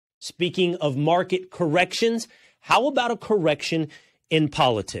Speaking of market corrections, how about a correction in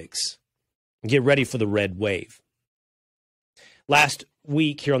politics? Get ready for the red wave. Last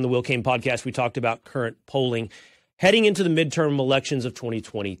week here on the Will Cain Podcast, we talked about current polling heading into the midterm elections of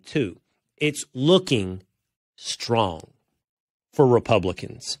 2022. It's looking strong for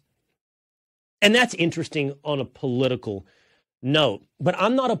Republicans. And that's interesting on a political note, but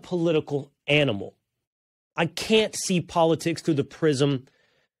I'm not a political animal. I can't see politics through the prism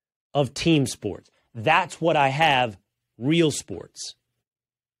of team sports. That's what I have real sports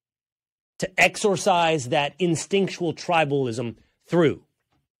to exorcise that instinctual tribalism through.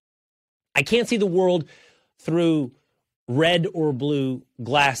 I can't see the world through red or blue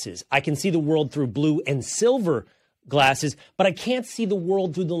glasses. I can see the world through blue and silver glasses, but I can't see the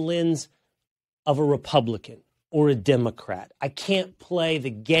world through the lens of a Republican or a Democrat. I can't play the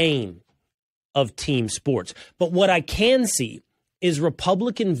game of team sports. But what I can see is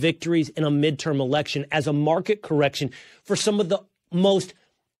Republican victories in a midterm election as a market correction for some of the most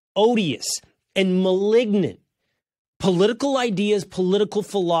odious and malignant political ideas, political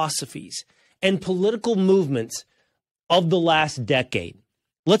philosophies, and political movements of the last decade.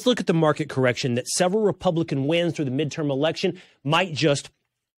 Let's look at the market correction that several Republican wins through the midterm election might just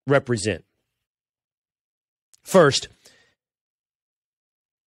represent. First,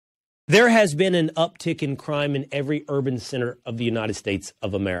 there has been an uptick in crime in every urban center of the United States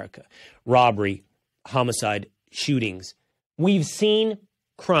of America. Robbery, homicide, shootings. We've seen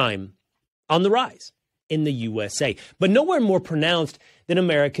crime on the rise in the USA, but nowhere more pronounced than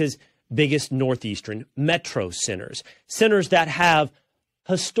America's biggest northeastern metro centers. Centers that have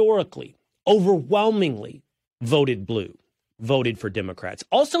historically, overwhelmingly voted blue, voted for Democrats.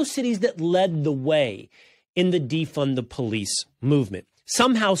 Also cities that led the way in the defund the police movement.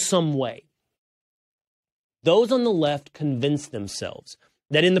 Somehow, some way, those on the left convinced themselves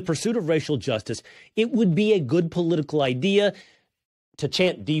that in the pursuit of racial justice, it would be a good political idea to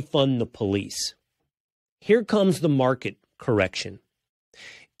chant defund the police. Here comes the market correction.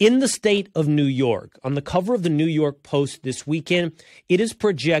 In the state of New York, on the cover of the New York Post this weekend, it is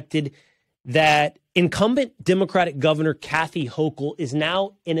projected that incumbent Democratic Governor Kathy Hochul is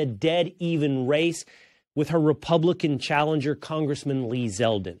now in a dead even race with her Republican challenger, Congressman Lee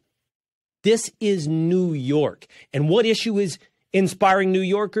Zeldin. This is New York. And what issue is inspiring New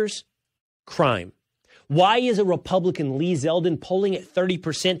Yorkers? Crime. Why is a Republican, Lee Zeldin, polling at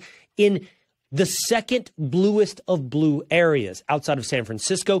 30% in the second bluest of blue areas outside of San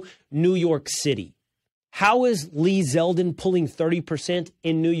Francisco, New York City? How is Lee Zeldin pulling 30%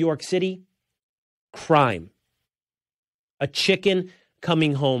 in New York City? Crime. A chicken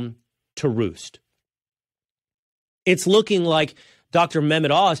coming home to roost. It's looking like Dr.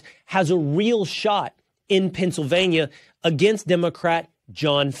 Mehmet Oz has a real shot in Pennsylvania against Democrat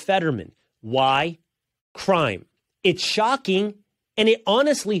John Fetterman. Why? Crime. It's shocking, and it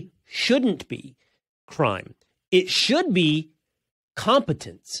honestly shouldn't be crime. It should be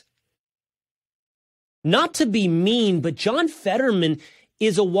competence. Not to be mean, but John Fetterman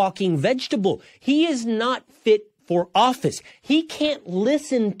is a walking vegetable. He is not fit for office. He can't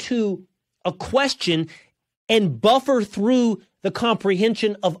listen to a question and buffer through the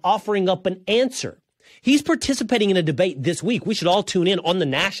comprehension of offering up an answer. He's participating in a debate this week. We should all tune in on the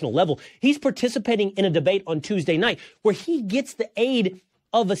national level. He's participating in a debate on Tuesday night where he gets the aid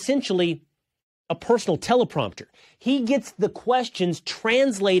of essentially a personal teleprompter. He gets the questions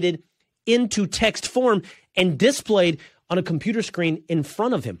translated into text form and displayed on a computer screen in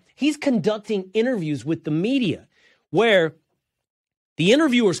front of him. He's conducting interviews with the media where the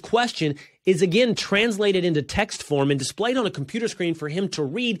interviewer's question is again translated into text form and displayed on a computer screen for him to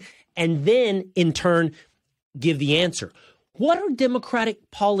read and then, in turn, give the answer. What are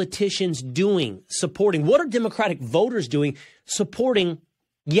Democratic politicians doing, supporting? What are Democratic voters doing, supporting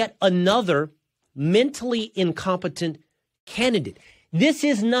yet another mentally incompetent candidate? This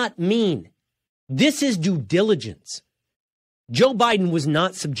is not mean. This is due diligence. Joe Biden was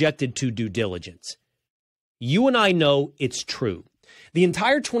not subjected to due diligence. You and I know it's true. The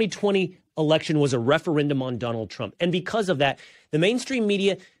entire 2020 election was a referendum on Donald Trump. And because of that, the mainstream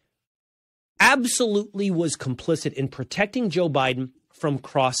media absolutely was complicit in protecting Joe Biden from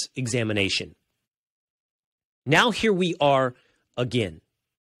cross-examination. Now here we are again.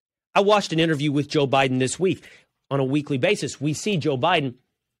 I watched an interview with Joe Biden this week. On a weekly basis, we see Joe Biden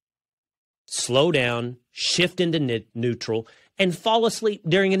slow down, shift into neutral, and fall asleep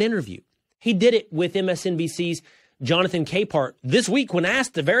during an interview. He did it with MSNBC's Jonathan Capehart this week when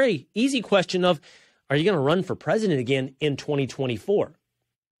asked the very easy question of, are you going to run for president again in 2024?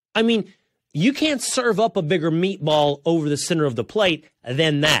 I mean, You can't serve up a bigger meatball over the center of the plate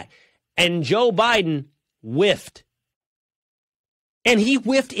than that. And Joe Biden whiffed. And he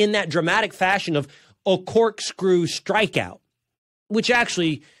whiffed in that dramatic fashion of a corkscrew strikeout, which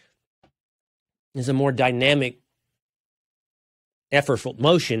actually is a more dynamic, effortful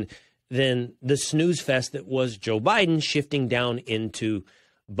motion than the snooze fest that was Joe Biden shifting down into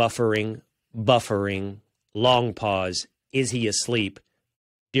buffering, long pause. Is he asleep?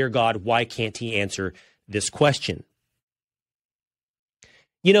 Dear God, why can't he answer this question?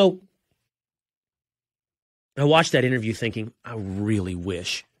 You know, I watched that interview thinking, I really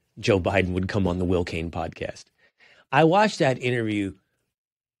wish Joe Biden would come on the Will Cain podcast. I watched that interview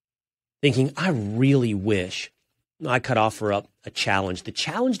thinking, I really wish I could offer up a challenge, the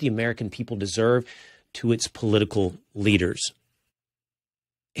challenge the American people deserve to its political leaders.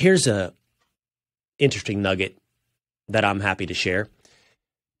 Here's a interesting nugget that I'm happy to share.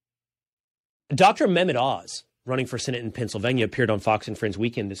 Dr. Mehmet Oz, running for Senate in Pennsylvania, appeared on Fox and Friends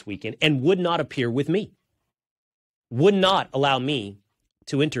Weekend this weekend and would not appear with me, would not allow me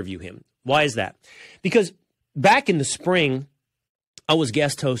to interview him. Why is that? Because back in the spring, I was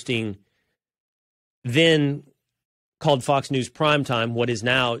guest hosting then called Fox News Primetime, what is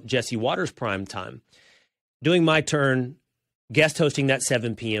now Jesse Waters Primetime, doing my turn guest hosting that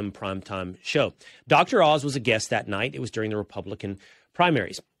 7 p.m. primetime show. Dr. Oz was a guest that night. It was during the Republican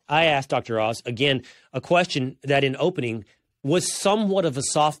primaries. I asked Dr. Oz, again, a question that in opening was somewhat of a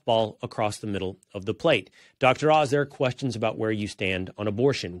softball across the middle of the plate. Dr. Oz, there are questions about where you stand on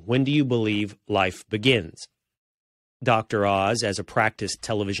abortion. When do you believe life begins? Dr. Oz, as a practiced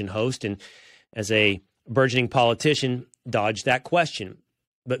television host and as a burgeoning politician, dodged that question.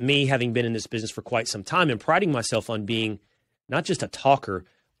 But me, having been in this business for quite some time and priding myself on being not just a talker,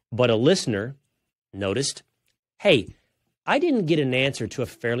 but a listener, noticed, hey, I didn't get an answer to a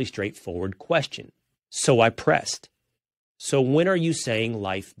fairly straightforward question. So I pressed. So when are you saying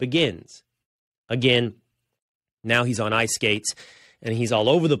life begins? Again, now he's on ice skates and he's all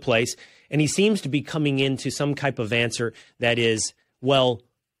over the place. And he seems to be coming into some type of answer that is, well,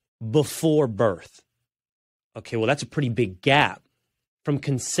 before birth. Okay, well, that's a pretty big gap. From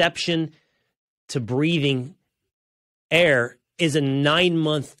conception to breathing air is a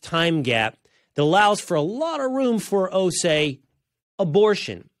 9-month time gap that allows for a lot of room for, say,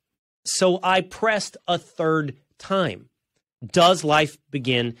 abortion. So I pressed a third time. Does life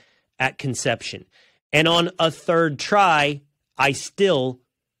begin at conception? And on a third try, I still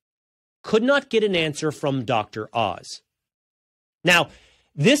could not get an answer from Dr. Oz. Now,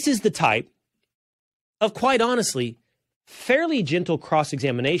 this is the type of, quite honestly, fairly gentle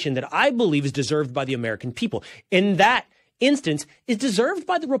cross-examination that I believe is deserved by the American people. In that instance, is deserved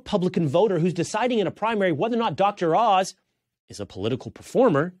by the Republican voter who's deciding in a primary whether or not Dr. Oz is a political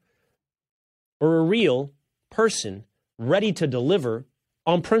performer or a real person ready to deliver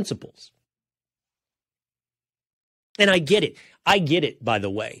on principles. And I get it. I get it, by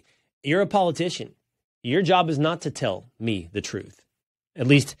the way. You're a politician. Your job is not to tell me the truth, at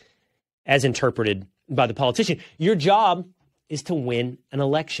least as interpreted by the politician. Your job is to win an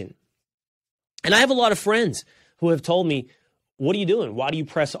election. And I have a lot of friends who have told me, what are you doing? Why do you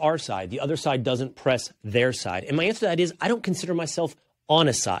press our side? The other side doesn't press their side. And my answer to that is, I don't consider myself on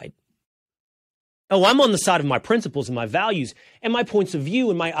a side. Oh, I'm on the side of my principles and my values and my points of view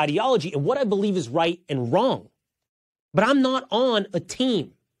and my ideology and what I believe is right and wrong. But I'm not on a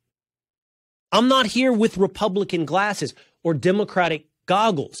team. I'm not here with Republican glasses or Democratic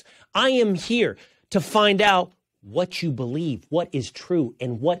goggles. I am here to find out what you believe, what is true,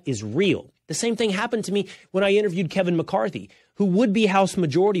 and what is real. The same thing happened to me when I interviewed Kevin McCarthy, who would be House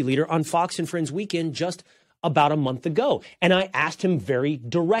Majority Leader on Fox and Friends Weekend just about a month ago. And I asked him very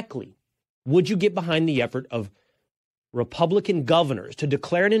directly, would you get behind the effort of Republican governors to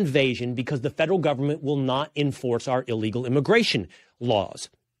declare an invasion because the federal government will not enforce our illegal immigration laws?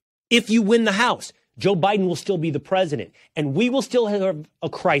 If you win the House, Joe Biden will still be the president, and we will still have a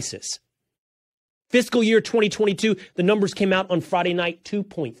crisis. Fiscal year 2022, the numbers came out on Friday night,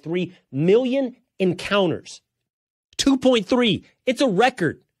 2.3 million encounters. 2.3. It's a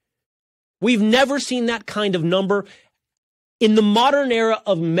record. We've never seen that kind of number in the modern era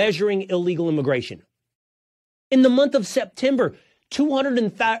of measuring illegal immigration. In the month of September,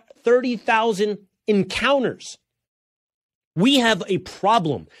 230,000 encounters. We have a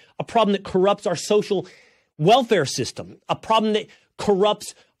problem that corrupts our social welfare system, a problem that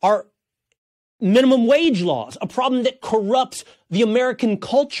corrupts our minimum wage laws, a problem that corrupts the American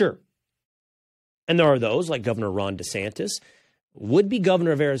culture. And there are those like Governor Ron DeSantis, would-be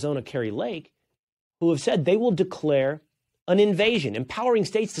governor of Arizona, Kerry Lake, who have said they will declare an invasion, empowering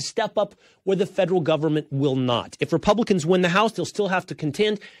states to step up where the federal government will not. If Republicans win the House, they'll still have to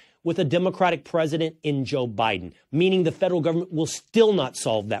contend with a Democratic president in Joe Biden, meaning the federal government will still not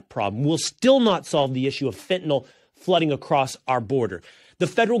solve that problem, will still not solve the issue of fentanyl flooding across our border. The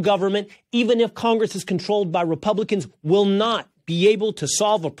federal government, even if Congress is controlled by Republicans, will not be able to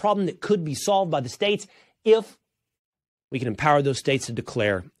solve a problem that could be solved by the states if we can empower those states to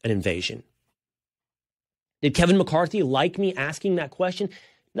declare an invasion. Did Kevin McCarthy like me asking that question?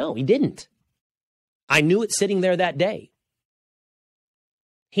 No, he didn't. I knew it sitting there that day.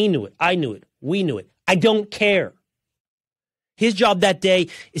 He knew it. I knew it. We knew it. I don't care. His job that day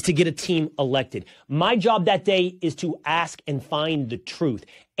is to get a team elected. My job that day is to ask and find the truth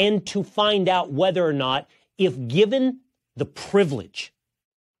and to find out whether or not, if given the privilege,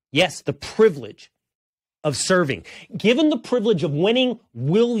 yes, the privilege of serving, given the privilege of winning,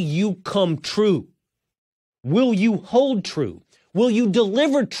 will you come true? Will you hold true? Will you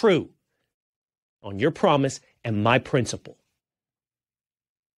deliver true on your promise and my principle?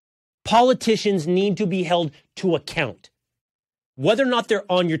 Politicians need to be held to account, whether or not they're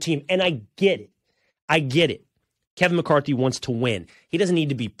on your team. And I get it. I get it. Kevin McCarthy wants to win. He doesn't need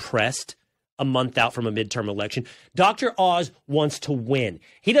to be pressed a month out from a midterm election. Dr. Oz wants to win.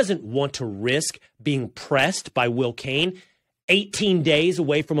 He doesn't want to risk being pressed by Will Cain 18 days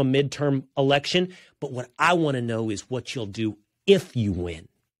away from a midterm election. But what I want to know is what you'll do if you win.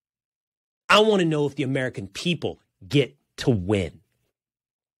 I want to know if the American people get to win.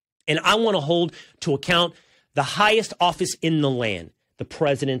 And I want to hold to account the highest office in the land, the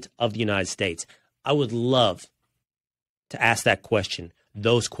President of the United States. I would love to ask that question,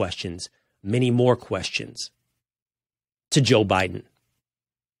 those questions, many more questions to Joe Biden.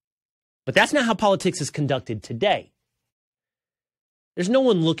 But that's not how politics is conducted today. There's no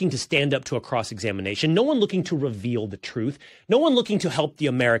one looking to stand up to a cross-examination, no one looking to reveal the truth, no one looking to help the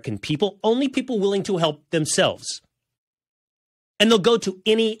American people, only people willing to help themselves. And they'll go to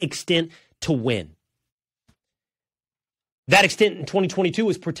any extent to win. That extent in 2022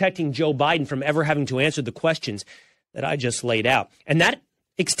 is protecting Joe Biden from ever having to answer the questions that I just laid out. And that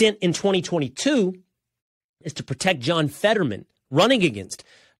extent in 2022 is to protect John Fetterman, running against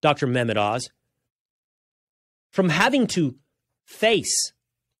Dr. Mehmet Oz, from having to face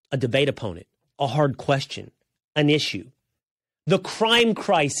a debate opponent, a hard question, an issue, the crime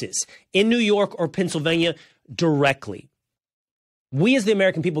crisis in New York or Pennsylvania directly. We as the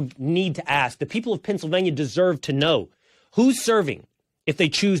American people need to ask. The people of Pennsylvania deserve to know who's serving if they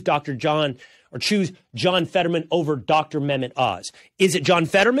choose Dr. John or choose John Fetterman over Dr. Mehmet Oz. Is it John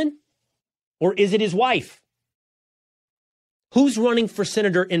Fetterman or is it his wife? Who's running for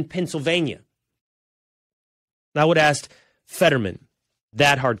senator in Pennsylvania? I would ask Fetterman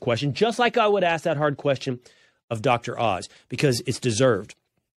that hard question, just like I would ask that hard question of Dr. Oz, because it's deserved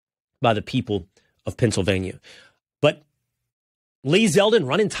by the people of Pennsylvania. But Lee Zeldin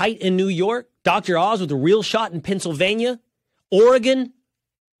running tight in New York, Dr. Oz with a real shot in Pennsylvania, Oregon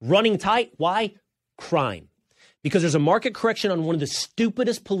running tight. Why? Crime. Because there's a market correction on one of the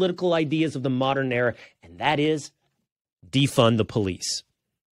stupidest political ideas of the modern era, and that is defund the police.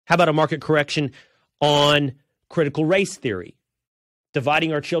 How about a market correction on critical race theory,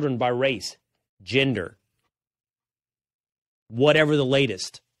 dividing our children by race, gender, whatever the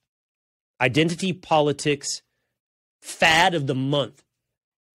latest identity politics fad of the month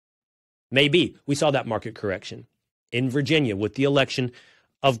may be. We saw that market correction in Virginia with the election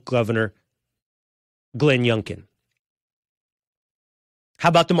of Governor Glenn Youngkin. How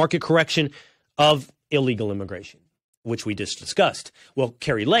about the market correction of illegal immigration, which we just discussed? Well,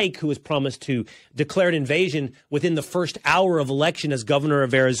 Kari Lake, who has promised to declare an invasion within the first hour of election as governor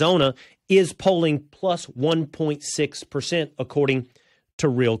of Arizona, is polling plus 1.6% according to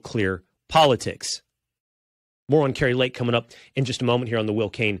Real Clear Politics. More on Kari Lake coming up in just a moment here on the Will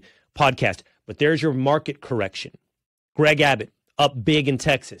Cain Podcast. But there's your market correction. Greg Abbott up big in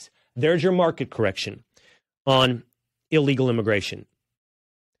Texas. There's your market correction on illegal immigration.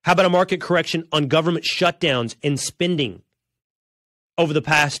 How about a market correction on government shutdowns and spending over the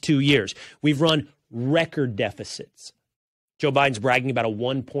past 2 years? We've run record deficits. Joe Biden's bragging about a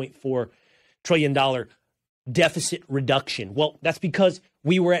 $1.4 trillion deficit reduction. Well, that's because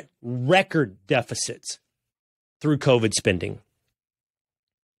we were at record deficits through COVID spending.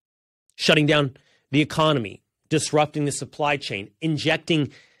 Shutting down the economy, disrupting the supply chain,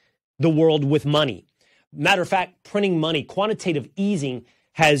 injecting the world with money. Matter of fact, printing money, quantitative easing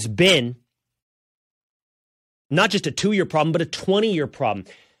has been not just a 2-year problem, but a 20-year problem.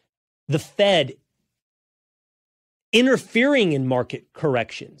 The Fed interfering in market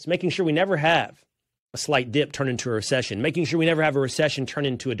corrections, making sure we never have a slight dip turn into a recession, making sure we never have a recession turn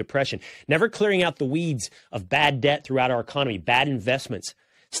into a depression, never clearing out the weeds of bad debt throughout our economy, bad investments,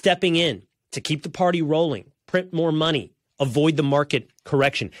 stepping in to keep the party rolling, print more money, avoid the market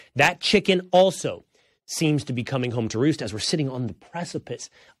correction. That chicken also seems to be coming home to roost as we're sitting on the precipice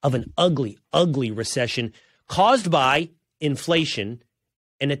of an ugly, ugly recession caused by inflation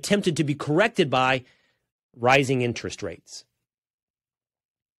and attempted to be corrected by rising interest rates.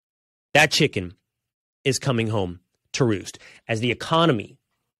 That chicken is coming home to roost as the economy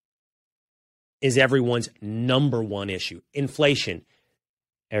is everyone's number one issue. Inflation,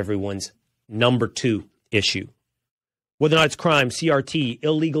 everyone's number two issue. Whether or not it's crime, CRT,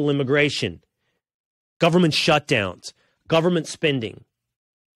 illegal immigration, government shutdowns, government spending,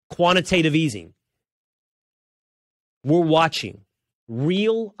 quantitative easing. We're watching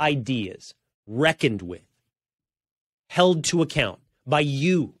real ideas reckoned with, held to account by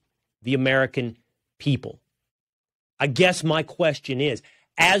you, the American people. I guess my question is,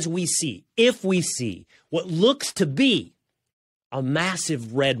 as we see, if we see what looks to be a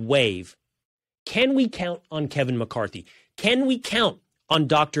massive red wave, can we count on Kevin McCarthy? Can we count on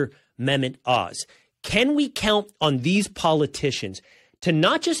Dr. Mehmet Oz? Can we count on these politicians to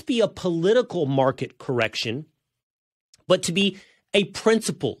not just be a political market correction, but to be a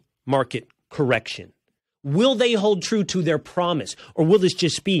principal market correction? Will they hold true to their promise, or will this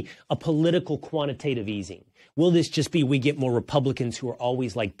just be a political quantitative easing? Will this just be we get more Republicans who are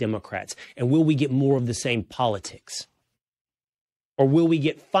always like Democrats, and will we get more of the same politics? Or will we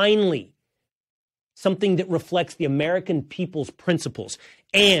get finally something that reflects the American people's principles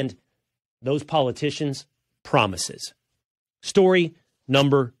and those politicians' promises? Story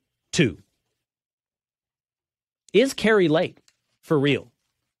number 2. Is Kari Lake for real?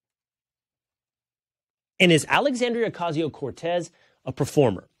 And is Alexandria Ocasio-Cortez a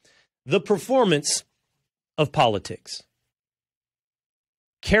performer? The performance of politics.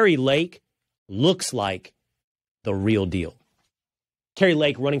 Kari Lake looks like the real deal. Kari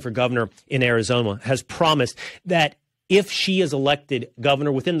Lake, running for governor in Arizona, has promised that if she is elected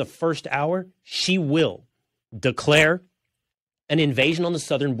governor within the first hour, she will declare an invasion on the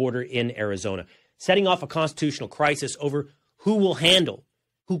southern border in Arizona, setting off a constitutional crisis over who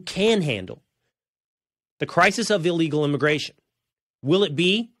can handle the crisis of illegal immigration. Will it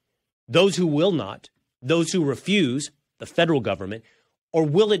be those who will not, those who refuse, the federal government, or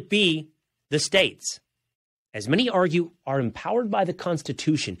will it be the states? As many argue, are empowered by the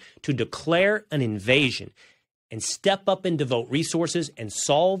Constitution to declare an invasion and step up and devote resources and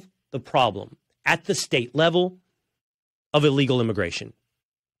solve the problem at the state level of illegal immigration.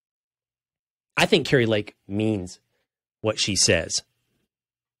 I think Kari Lake means what she says.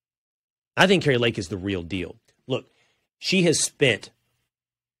 I think Kari Lake is the real deal. Look, she has spent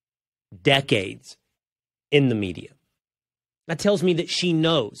decades in the media. That tells me that she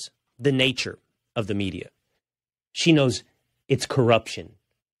knows the nature of the media. She knows its corruption.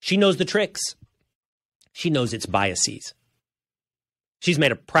 She knows the tricks. She knows its biases. She's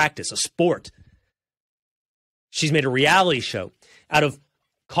made a practice, a sport. She's made a reality show out of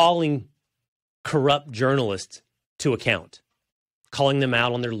calling corrupt journalists to account, calling them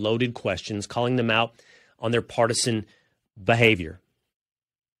out on their loaded questions, calling them out on their partisan behavior.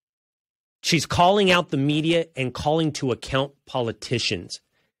 She's calling out the media and calling to account politicians.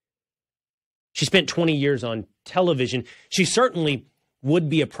 She spent 20 years on television. She certainly would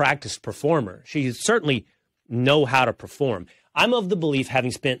be a practiced performer. She certainly know how to perform. I'm of the belief,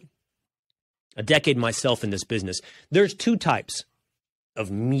 having spent a decade myself in this business, there's 2 types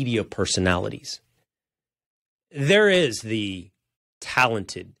of media personalities. There is the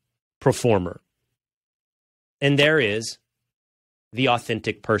talented performer, and there is the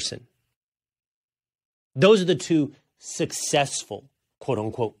authentic person. Those are the 2 successful, quote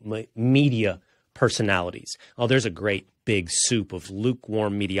unquote, media personalities. Oh, there's a great big soup of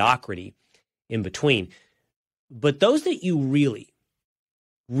lukewarm mediocrity in between. But those that you really,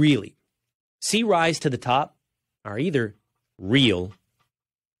 really see rise to the top are either real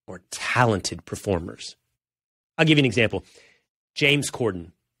or talented performers. I'll give you an example. James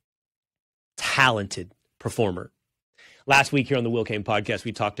Corden, talented performer. Last week here on the Will Cain Podcast,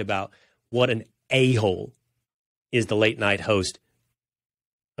 we talked about what an a-hole is the late night host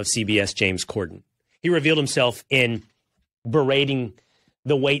of CBS, James Corden. He revealed himself in berating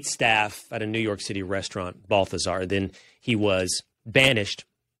the wait staff at a New York City restaurant, Balthazar. Then he was banished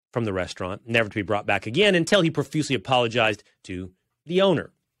from the restaurant, never to be brought back again until he profusely apologized to the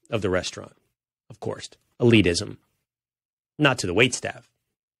owner of the restaurant. Of course, elitism. Not to the wait staff,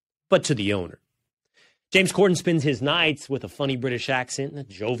 but to the owner. James Corden spends his nights with a funny British accent and a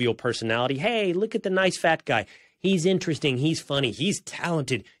jovial personality. Hey, look at the nice fat guy. He's interesting. He's funny. He's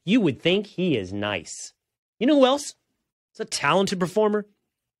talented. You would think he is nice. You know who else is a talented performer?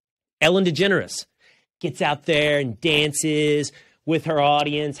 Ellen DeGeneres. Gets out there and dances with her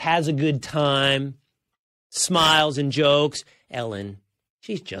audience, has a good time, smiles and jokes. Ellen,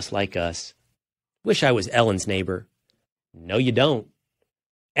 she's just like us. Wish I was Ellen's neighbor. No, you don't.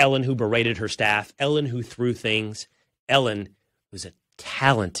 Ellen who berated her staff. Ellen who threw things. Ellen was a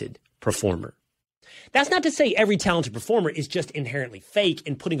talented performer. That's not to say every talented performer is just inherently fake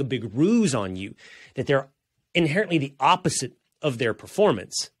and putting a big ruse on you, that they're inherently the opposite of their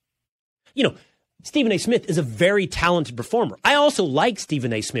performance. You know, Stephen A. Smith is a very talented performer. I also like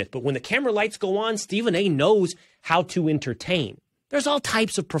Stephen A. Smith, but when the camera lights go on, Stephen A. knows how to entertain. There's all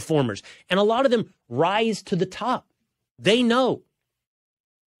types of performers, and a lot of them rise to the top. They know.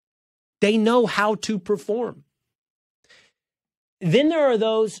 They know how to perform. Then there are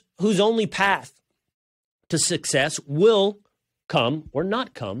those whose only path to success will come or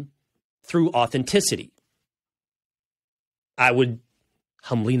not come through authenticity. I would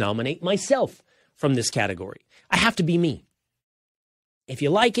humbly nominate myself from this category. I have to be me. If you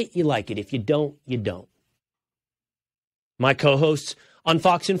like it, you like it. If you don't, you don't. My co-hosts on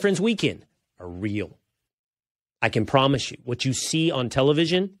Fox and Friends Weekend are real. I can promise you, what you see on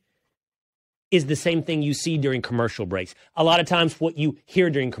television is the same thing you see during commercial breaks. A lot of times what you hear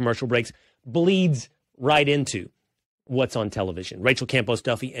during commercial breaks bleeds right into what's on television. Rachel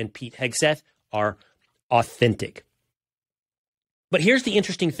Campos-Duffy and Pete Hegseth are authentic. But here's the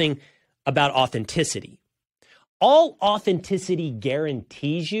interesting thing about authenticity. All authenticity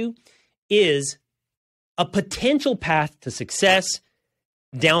guarantees you is a potential path to success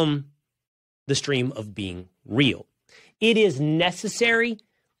down the stream of being real. It is necessary,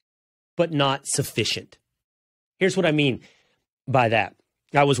 but not sufficient. Here's what I mean by that.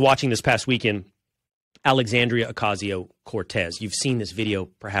 I was watching this past weekend Alexandria Ocasio-Cortez. You've seen this video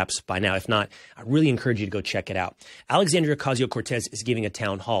perhaps by now. If not, I really encourage you to go check it out. Alexandria Ocasio-Cortez is giving a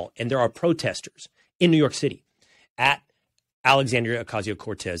town hall, and there are protesters in New York City at Alexandria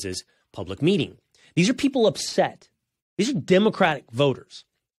Ocasio-Cortez's public meeting. These are people upset. These are Democratic voters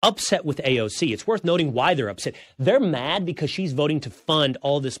upset with AOC. It's worth noting why they're upset. They're mad because she's voting to fund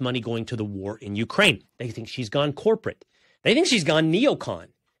all this money going to the war in Ukraine. They think she's gone corporate. They think she's gone neocon.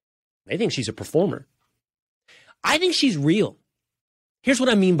 They think she's a performer. I think she's real. Here's what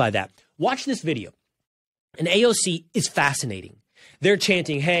I mean by that. Watch this video. And AOC is fascinating. They're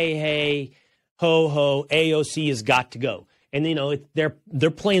chanting, hey, hey, ho, ho, AOC has got to go. And, you know,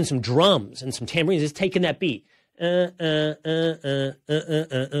 they're playing some drums and some tambourines. It's taking that beat. And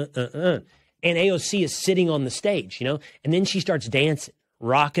AOC is sitting on the stage, you know, and then she starts dancing,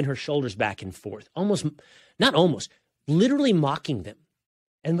 rocking her shoulders back and forth, literally mocking them.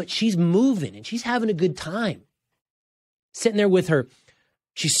 But she's moving and she's having a good time. Sitting there with her,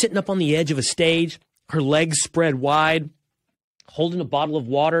 she's sitting up on the edge of a stage, her legs spread wide, holding a bottle of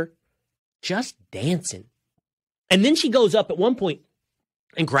water, just dancing. And then she goes up at one point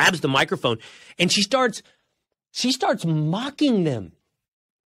and grabs the microphone and she starts mocking them.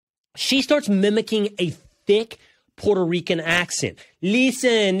 She starts mimicking a thick Puerto Rican accent.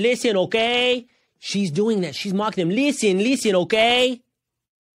 Listen, okay? She's doing that. She's mocking them. Listen, okay?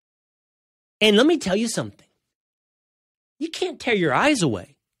 And let me tell you something. You can't tear your eyes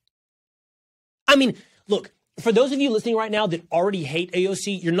away. I mean, look, for those of you listening right now that already hate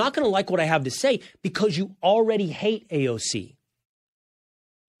AOC, you're not going to like what I have to say because you already hate AOC.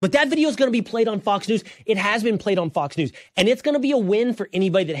 But that video is going to be played on Fox News. It has been played on Fox News. And it's going to be a win for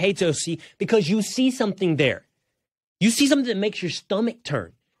anybody that hates AOC because you see something there. You see something that makes your stomach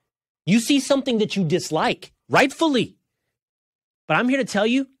turn. You see something that you dislike, rightfully. But I'm here to tell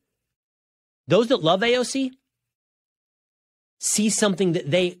you, those that love AOC see something that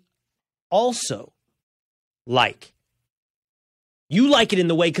they also like. You like it in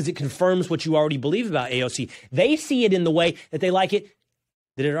the way because it confirms what you already believe about AOC. They see it in the way that they like it,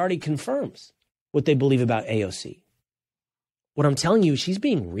 that it already confirms what they believe about AOC. What I'm telling you, she's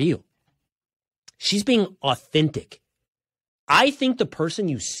being real. She's being authentic. I think the person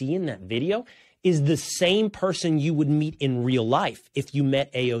you see in that video is the same person you would meet in real life if you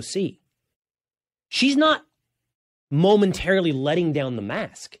met AOC. She's not momentarily letting down the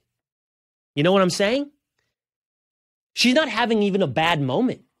mask. You know what I'm saying? She's not having even a bad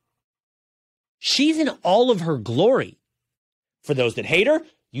moment. She's in all of her glory. For those that hate her,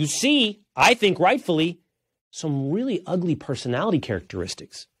 you see, I think rightfully, some really ugly personality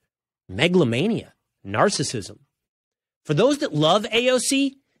characteristics. Megalomania, narcissism. For those that love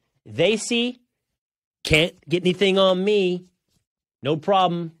AOC, they see Can't get anything on me. No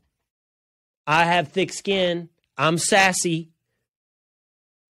problem. I have thick skin. I'm sassy.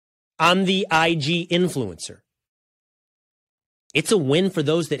 I'm the IG influencer. It's a win for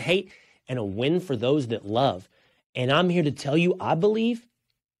those that hate and a win for those that love. And I'm here to tell you, I believe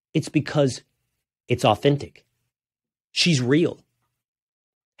it's because it's authentic. She's real.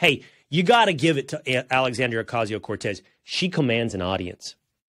 Hey, you got to give it to Alexandria Ocasio-Cortez. She commands an audience.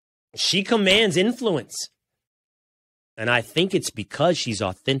 She commands influence. And I think it's because she's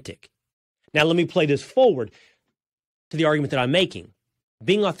authentic. Now, let me play this forward to the argument that I'm making.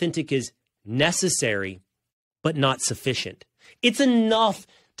 Being authentic is necessary, but not sufficient. It's enough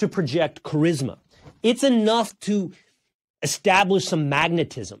to project charisma. It's enough to establish some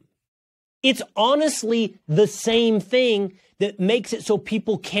magnetism. It's honestly the same thing that makes it so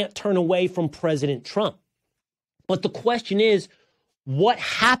people can't turn away from President Trump. But the question is, what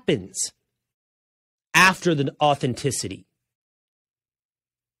happens after the authenticity?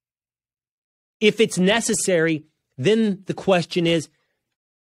 If it's necessary, then the question is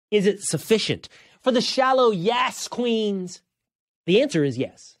it sufficient? For the shallow yes queens, the answer is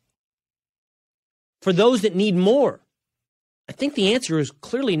yes. For those that need more, I think the answer is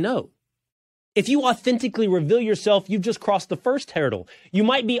clearly no. If you authentically reveal yourself, you've just crossed the first hurdle. You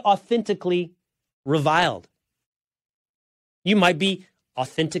might be authentically reviled. You might be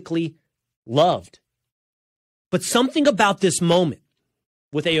authentically loved. But something about this moment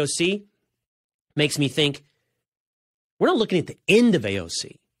with AOC makes me think we're not looking at the end of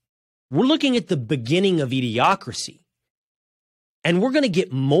AOC. We're looking at the beginning of idiocracy. And we're going to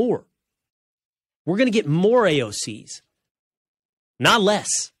get more. We're going to get more AOCs, not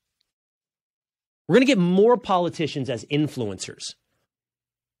less. We're going to get more politicians as influencers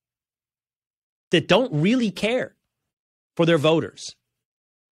that don't really care for their voters,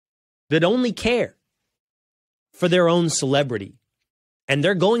 that only care for their own celebrity. And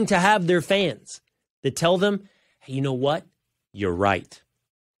they're going to have their fans that tell them, hey, you know what? You're right.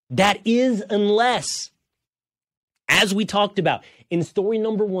 That is unless, as we talked about in story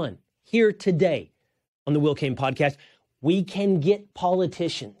number 1 here today on the Will Cain Podcast, we can get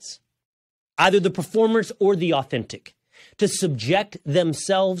politicians, either the performers or the authentic, to subject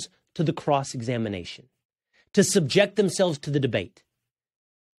themselves to the cross-examination, to subject themselves to the debate,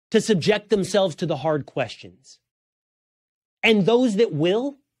 to subject themselves to the hard questions. And those that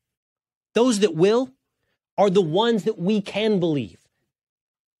will are the ones that we can believe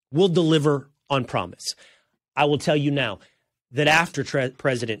will deliver on promise. I will tell you now that after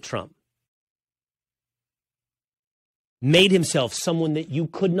President Trump made himself someone that you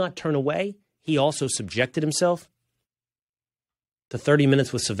could not turn away, he also subjected himself to 30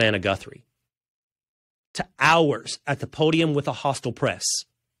 minutes with Savannah Guthrie, to hours at the podium with a hostile press.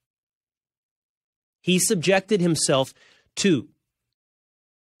 He subjected himself to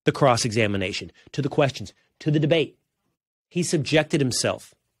the cross-examination, to the questions, to the debate. He subjected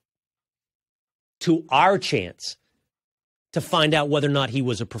himself to our chance to find out whether or not he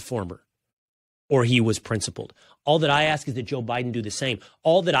was a performer or he was principled. All that I ask is that Joe Biden do the same.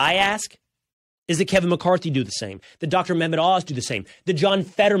 All that I ask is that Kevin McCarthy do the same, that Dr. Mehmet Oz do the same, that John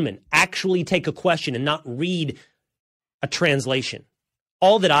Fetterman actually take a question and not read a translation.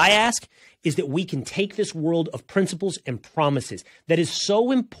 All that I ask is that we can take this world of principles and promises that is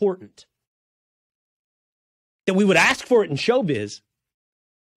so important that we would ask for it in showbiz,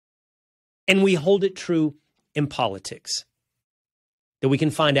 and we hold it true in politics. That we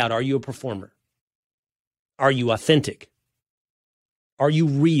can find out, are you a performer? Are you authentic? Are you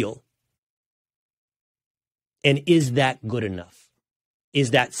real? And is that good enough?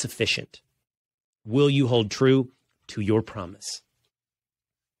 Is that sufficient? Will you hold true to your promise?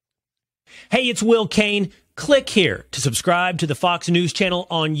 Hey, it's Will Cain. Click here to subscribe to the Fox News channel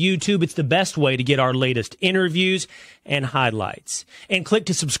on YouTube. It's the best way to get our latest interviews and highlights. And click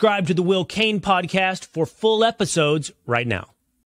to subscribe to the Will Cain Podcast for full episodes right now.